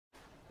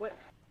What?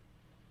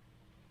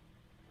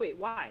 Wait,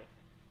 why?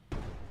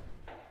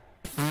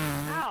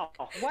 Ow!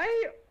 Why are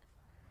you...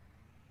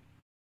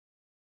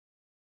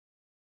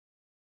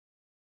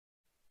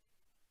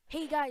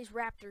 Hey guys,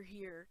 Raptor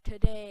here.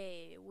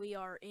 Today we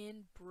are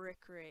in Brick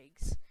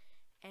Rigs,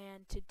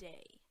 and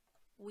today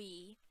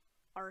we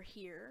are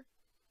here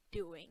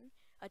doing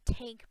a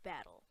tank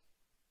battle.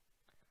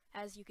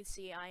 As you can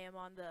see, I am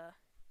on the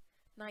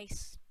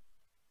nice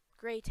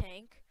gray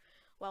tank,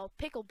 while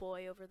Pickle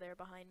Boy over there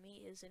behind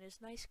me is in his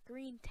nice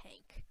green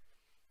tank.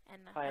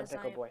 And Hi, I'm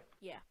Pickle Boy.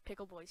 Yeah,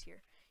 Pickle Boy's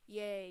here.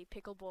 Yay,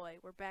 Pickle Boy!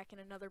 We're back in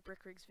another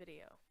Brick Rigs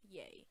video.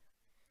 Yay.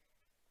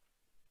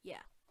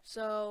 Yeah.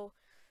 So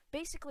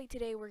basically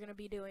today we're going to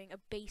be doing a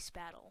base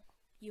battle.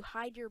 You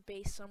hide your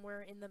base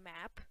somewhere in the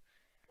map,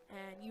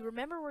 and you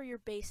remember where your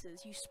base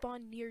is. You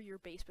spawn near your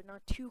base, but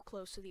not too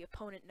close so the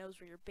opponent knows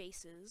where your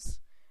base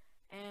is.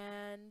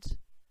 And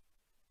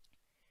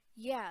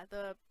yeah,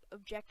 the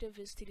objective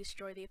is to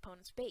destroy the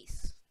opponent's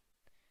base.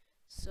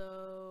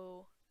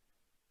 So,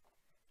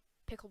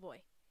 Pickle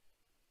Boy,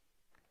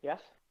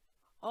 Yes?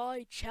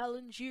 I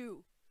challenge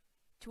you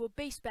to a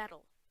base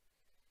battle.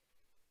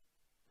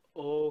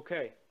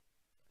 Okay.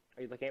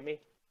 Are you looking at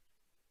me?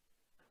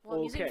 Well,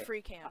 I'm using Okay.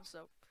 free cam,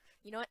 so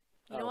you know what?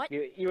 You Oh, know what?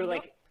 You were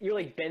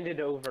like bended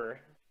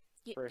over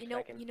for a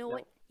second. You know No.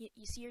 what?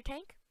 You see your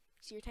tank?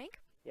 See your tank?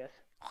 Yes.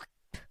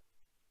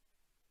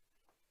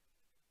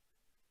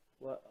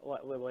 What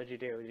did you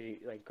do?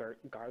 Did you like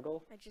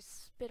gargle? I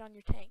just spit on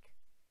your tank.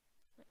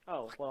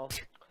 Oh well.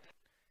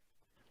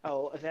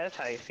 Oh, that's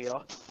how you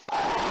feel.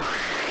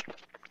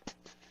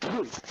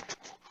 Oh,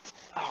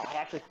 I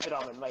actually spit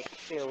on my mic.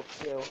 Ew,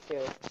 ew,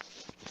 ew.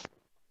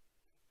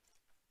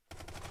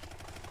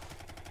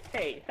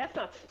 Hey, that's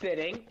not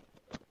spitting.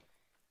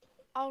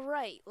 All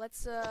right,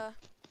 let's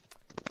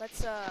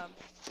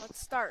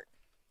start.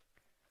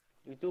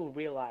 You do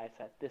realize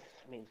that this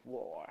means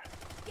war.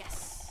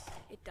 Yes,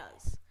 it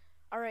does.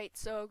 All right,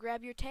 so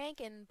grab your tank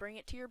and bring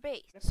it to your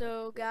base.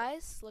 So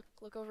guys,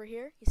 look over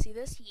here. You see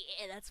this?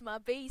 Yeah, that's my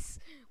base.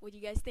 What do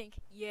you guys think?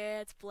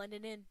 Yeah, it's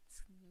blending in.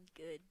 It's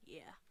good.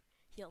 Yeah,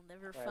 you'll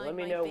never find let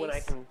me my know base. when I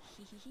can.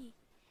 Hee.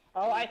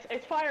 Oh,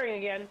 it's firing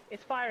again.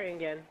 It's firing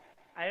again.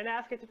 I didn't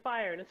ask it to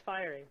fire, and it's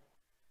firing.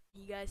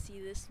 You guys see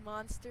this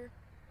monster?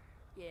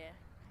 Yeah,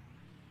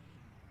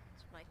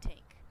 it's my tank.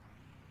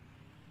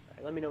 All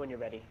right, let me know when you're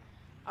ready.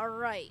 All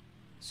right,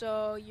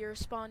 so you're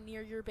spawned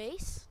near your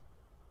base.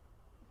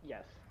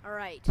 Yes. All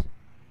right,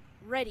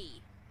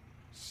 ready,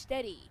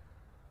 steady,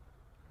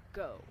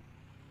 go.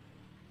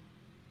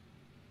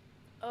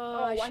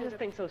 Oh, why is this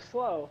thing so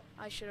slow?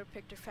 I should have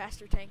picked a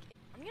faster tank.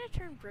 I'm gonna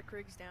turn Brick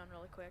Rigs down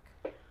really quick.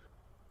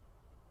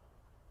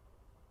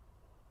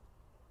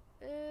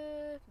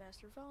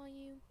 Master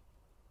volume.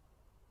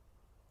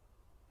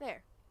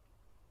 There.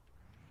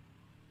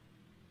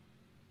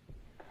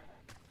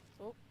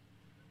 Oh.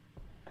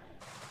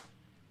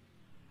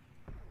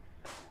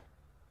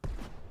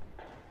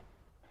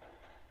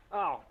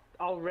 Oh,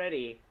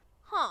 already.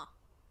 Huh.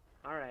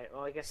 Alright,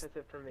 well I guess that's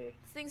it for me.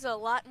 This thing's a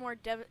lot more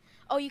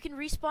Oh, you can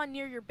respawn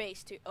near your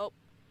base too. Oh.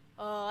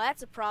 Oh,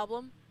 that's a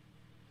problem.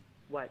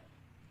 What?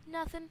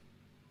 Nothing.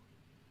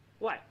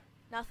 What?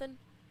 Nothing.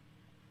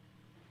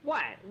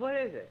 What? What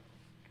is it?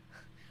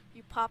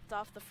 You popped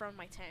off the front of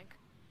my tank.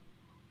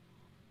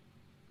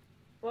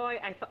 Well,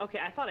 okay,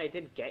 I thought I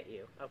did get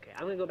you. Okay,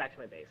 I'm gonna go back to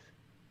my base.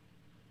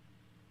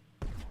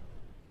 Alright,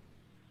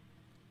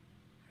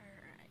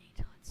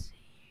 let's see.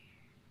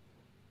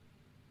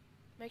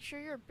 Make sure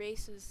your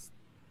base is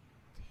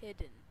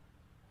hidden.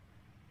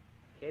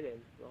 Hidden?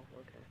 Well,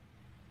 okay.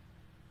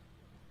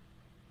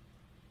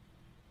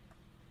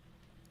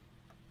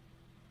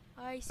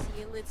 I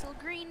see a little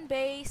green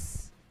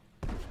base.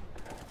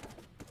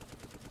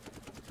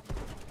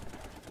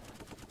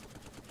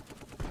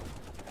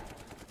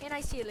 And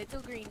I see a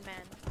little green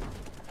man.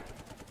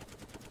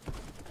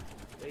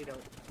 No, you don't.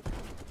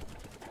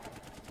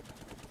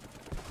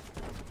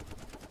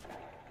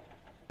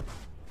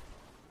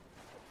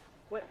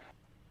 What?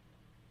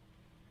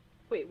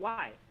 Wait,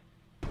 why?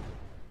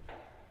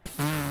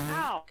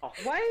 Ow!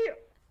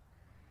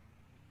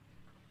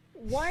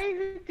 Why are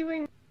you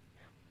doing...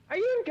 Are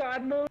you in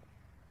God mode?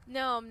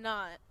 No, I'm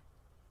not.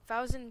 If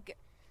I was in...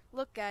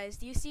 Look, guys,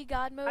 do you see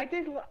God mode?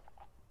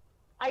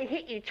 I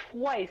hit you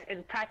twice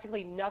and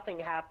practically nothing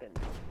happened.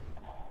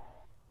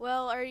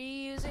 Well, are you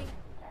using...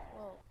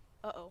 Well,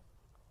 uh-oh.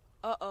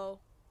 Uh-oh.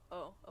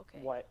 Oh, okay.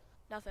 What?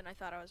 Nothing, I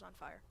thought I was on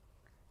fire.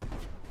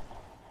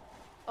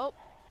 Oh.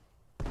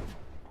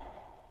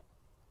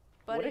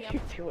 Buddy, What are you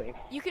doing?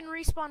 you can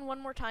respawn one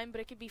more time, but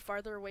it could be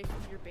farther away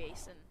from your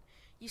base, and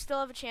you still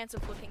have a chance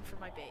of looking for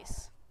my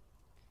base.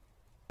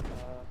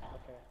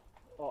 Okay.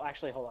 Well,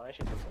 actually, hold on, I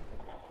should do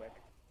something real quick.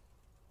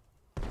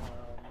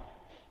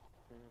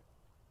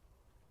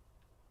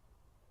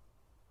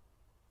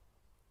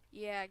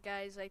 Yeah,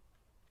 guys, I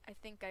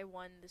think I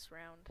won this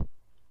round.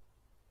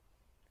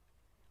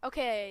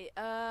 Okay,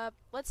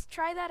 let's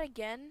try that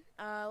again.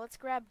 Let's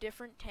grab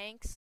different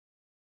tanks.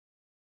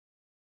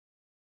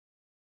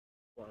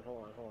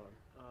 Hold on.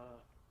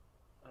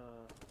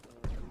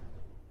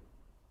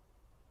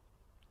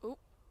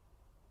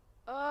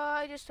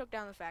 just took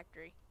down the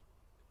factory.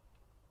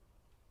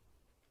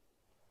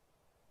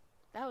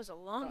 That was a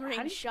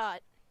long-range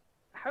shot.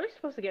 How are you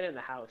supposed to get in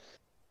the house?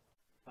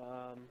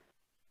 Uh-oh.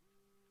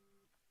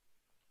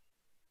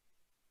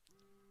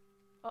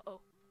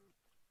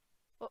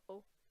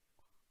 Uh-oh.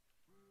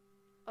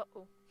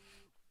 Uh-oh.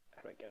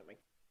 How do I get in my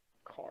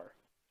car?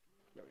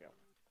 There we go.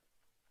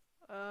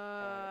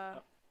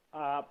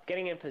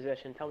 Getting in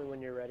position. Tell me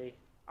when you're ready.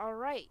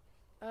 Alright.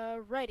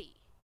 Ready.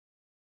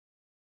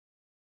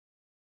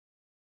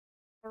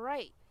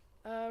 Alright.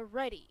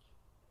 Ready.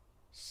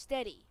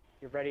 Steady.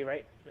 You're ready,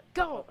 right?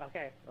 Go! Oh,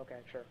 okay,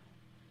 sure.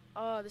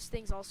 This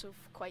thing's also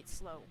quite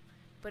slow.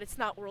 But it's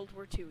not World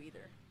War II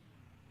either.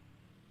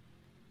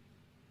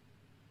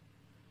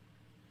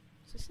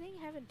 Does this thing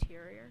have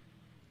interior?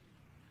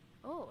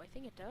 Oh, I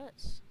think it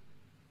does.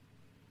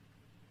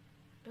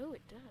 Oh,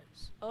 it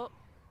does. Oh.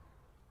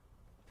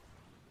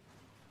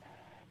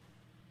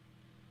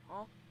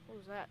 Oh, what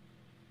was that?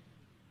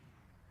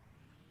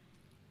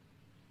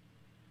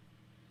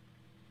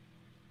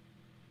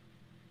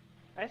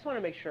 I just want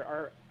to make sure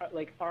our how do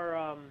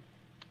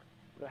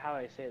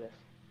I say this?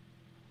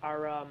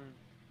 Our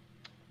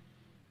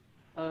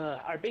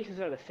bases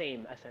are the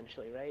same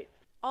essentially, right?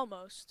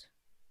 Almost.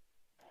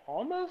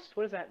 Almost?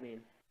 What does that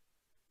mean?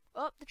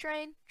 Oh, the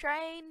train!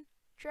 Train!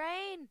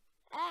 Train!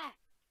 Ah!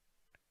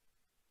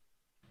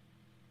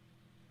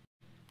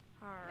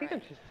 Alright. I think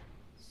I'm just...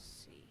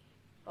 Let's see.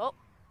 Oh!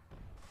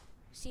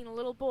 Seen a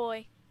little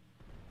boy.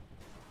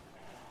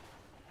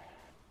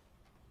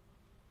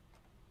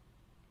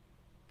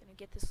 Gonna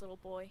get this little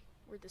boy.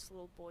 Where'd this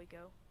little boy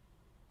go?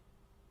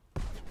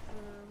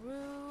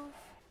 Move.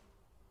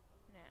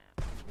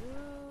 Now,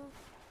 move.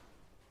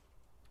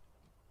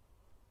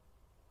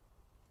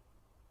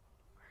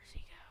 Where's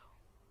he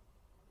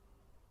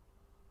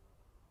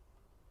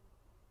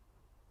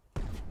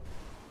go?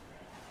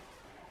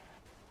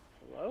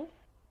 Hello?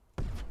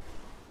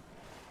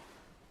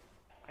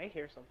 I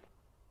hear something.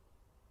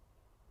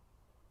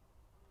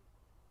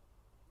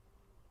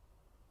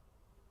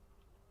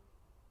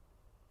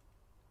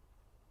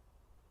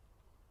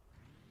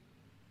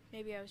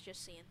 Maybe I was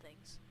just seeing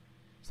things.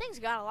 This thing's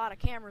got a lot of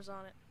cameras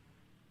on it.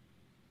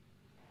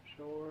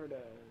 Sure does.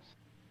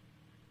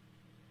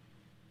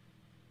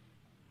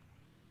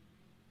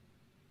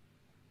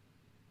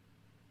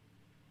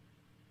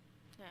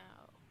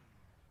 Now,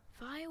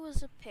 if I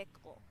was a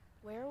pickle,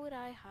 where would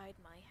I hide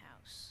my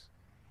house?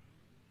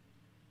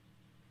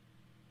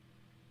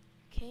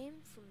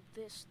 Came from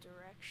this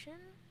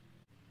direction.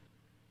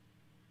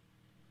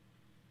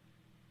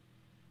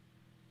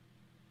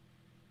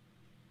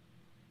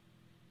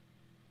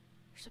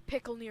 There's a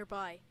pickle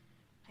nearby.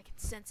 I can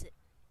sense it.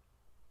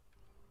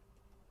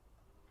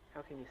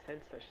 How can you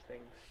sense such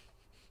things?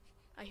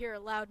 I hear a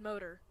loud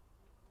motor.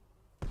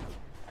 Oh,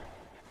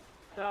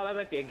 that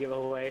might be a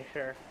giveaway,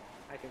 sure.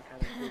 I can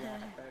kind of see that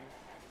then.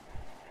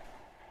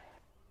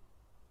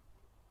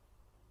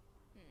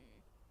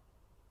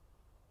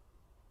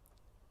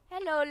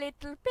 Hello,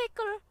 little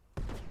pickle.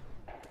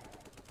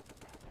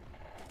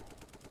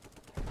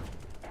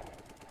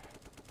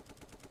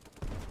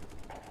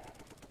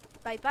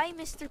 Bye-bye,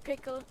 Mr.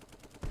 Pickle.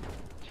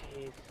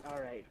 Jeez,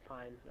 alright,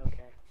 fine,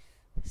 okay.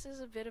 This is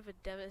a bit of a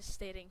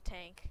devastating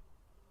tank.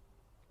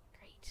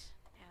 Great.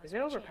 Is it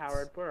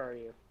overpowered? Where are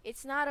you?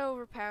 It's not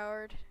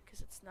overpowered,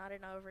 because it's not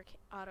an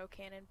auto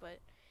cannon, but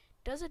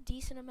does a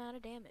decent amount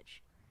of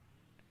damage.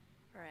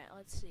 Alright,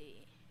 let's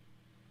see.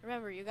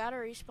 Remember, you gotta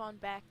respawn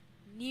back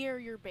near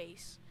your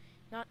base.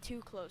 Not too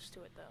close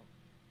to it, though.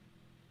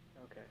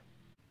 Okay.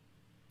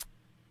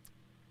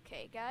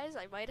 Okay, guys,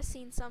 I might have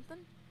seen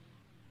something.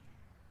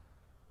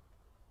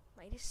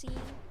 Might have seen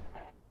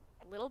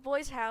a little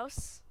boy's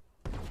house.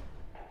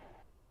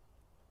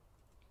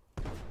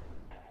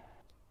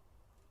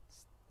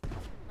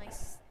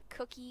 Nice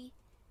cooked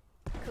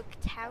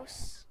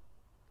house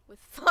with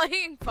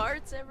flying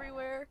parts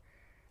everywhere.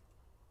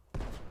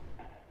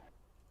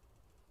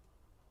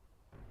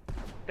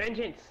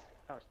 Vengeance!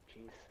 Oh,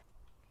 jeez.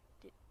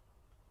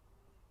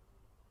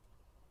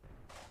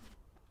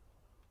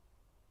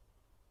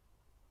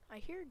 I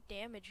hear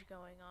damage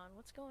going on.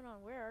 What's going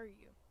on? Where are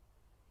you?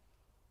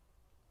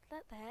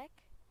 What the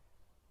heck?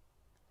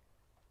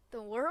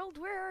 The world?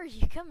 Where are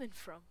you coming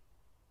from?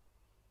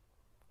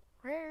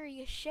 Where are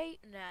you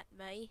shooting at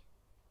me?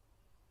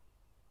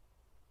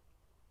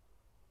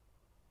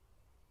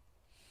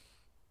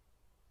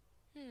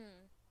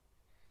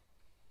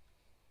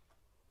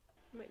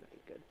 Might not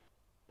be good.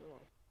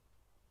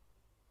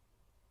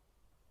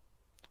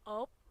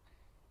 Oh.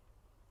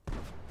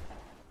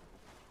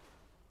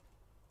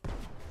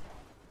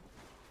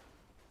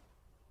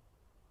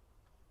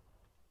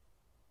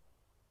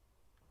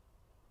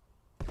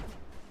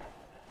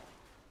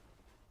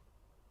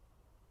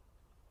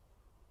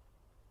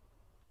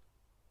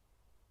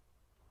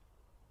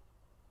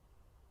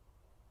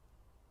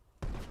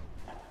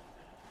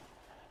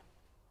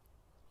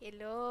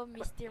 Hello,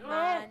 Mr.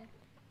 Man.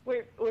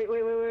 Wait,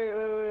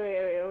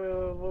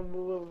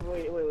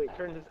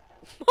 turn this.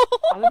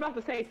 I was about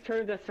to say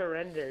turn to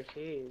surrender,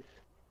 jeez.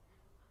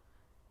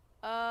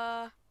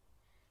 Uh.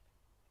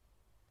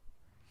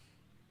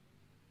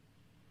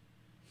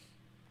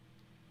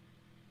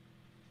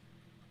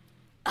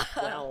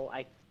 Well,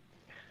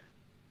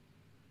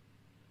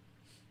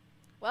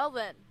 Well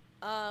then.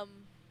 No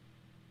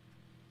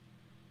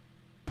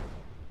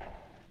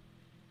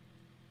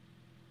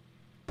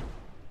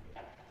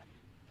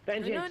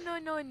vengeance. no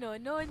no no no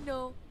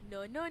no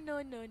no no no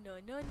no no no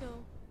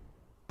no.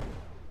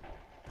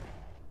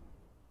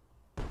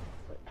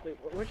 Wait,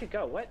 where'd you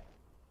go? What?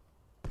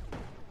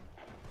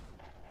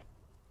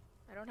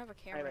 I don't have a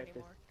camera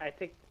anymore. I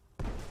think.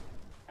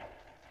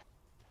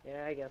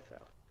 Yeah, I guess so.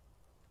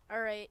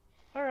 All right.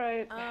 All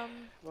right.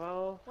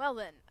 Well. Well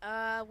then.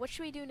 What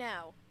should we do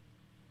now?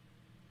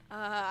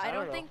 I don't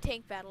don't know. think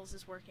tank battles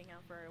is working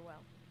out very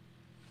well.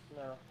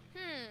 No.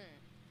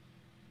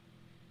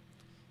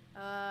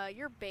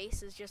 Your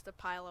base is just a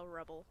pile of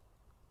rubble.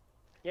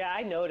 Yeah,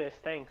 I noticed.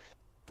 Thanks.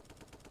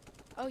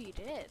 Oh, you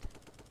did.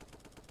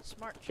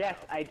 Smart child. Yes,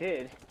 I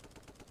did.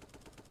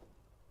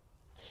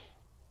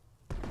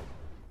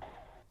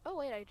 Oh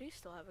wait, I do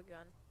still have a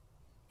gun.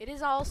 It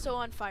is also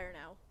on fire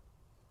now.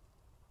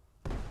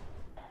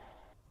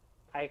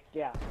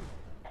 Yeah.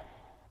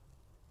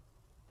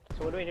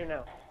 So what do we do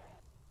now?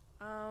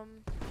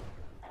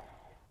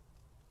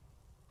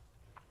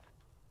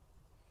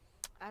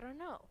 I don't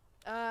know.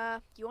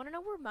 You want to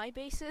know where my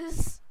base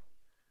is?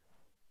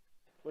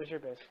 Where's your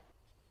base?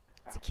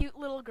 It's a cute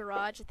little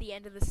garage at the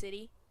end of the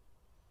city.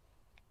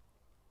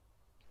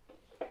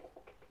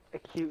 A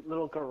cute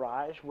little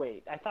garage?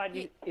 Wait, I thought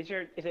is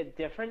it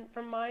different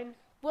from mine?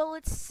 Well,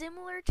 it's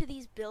similar to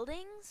these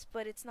buildings,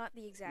 but it's not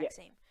the exact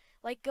same.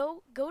 Like,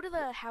 go to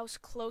the house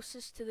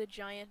closest to the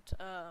giant,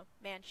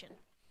 mansion.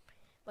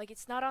 Like,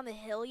 it's not on the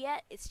hill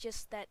yet, it's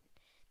just that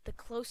the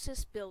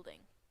closest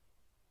building.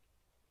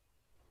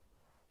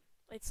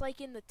 It's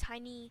like in the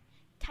tiny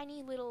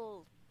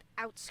little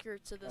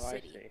outskirts of the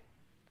city. I see.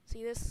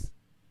 See this?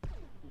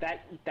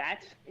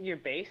 That's your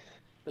base?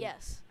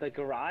 Yes. The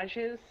garage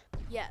is?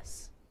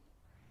 Yes.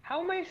 How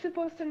am I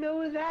supposed to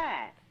know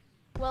that?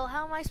 Well,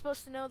 how am I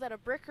supposed to know that a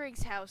brick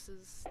rig's house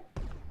is?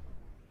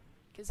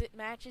 Because it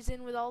matches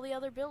in with all the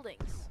other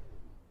buildings.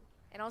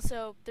 And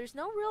also, there's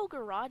no real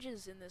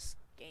garages in this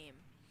game.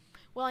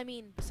 Well, I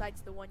mean,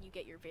 besides the one you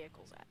get your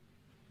vehicles at.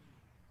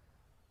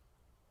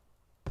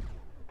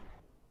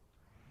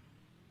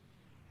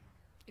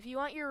 If you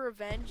want your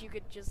revenge, you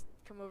could just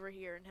come over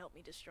here and help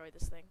me destroy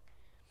this thing.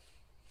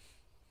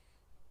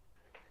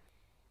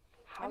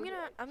 I'm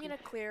gonna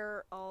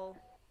clear all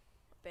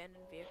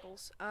abandoned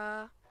vehicles.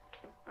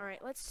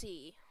 Alright, let's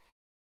see.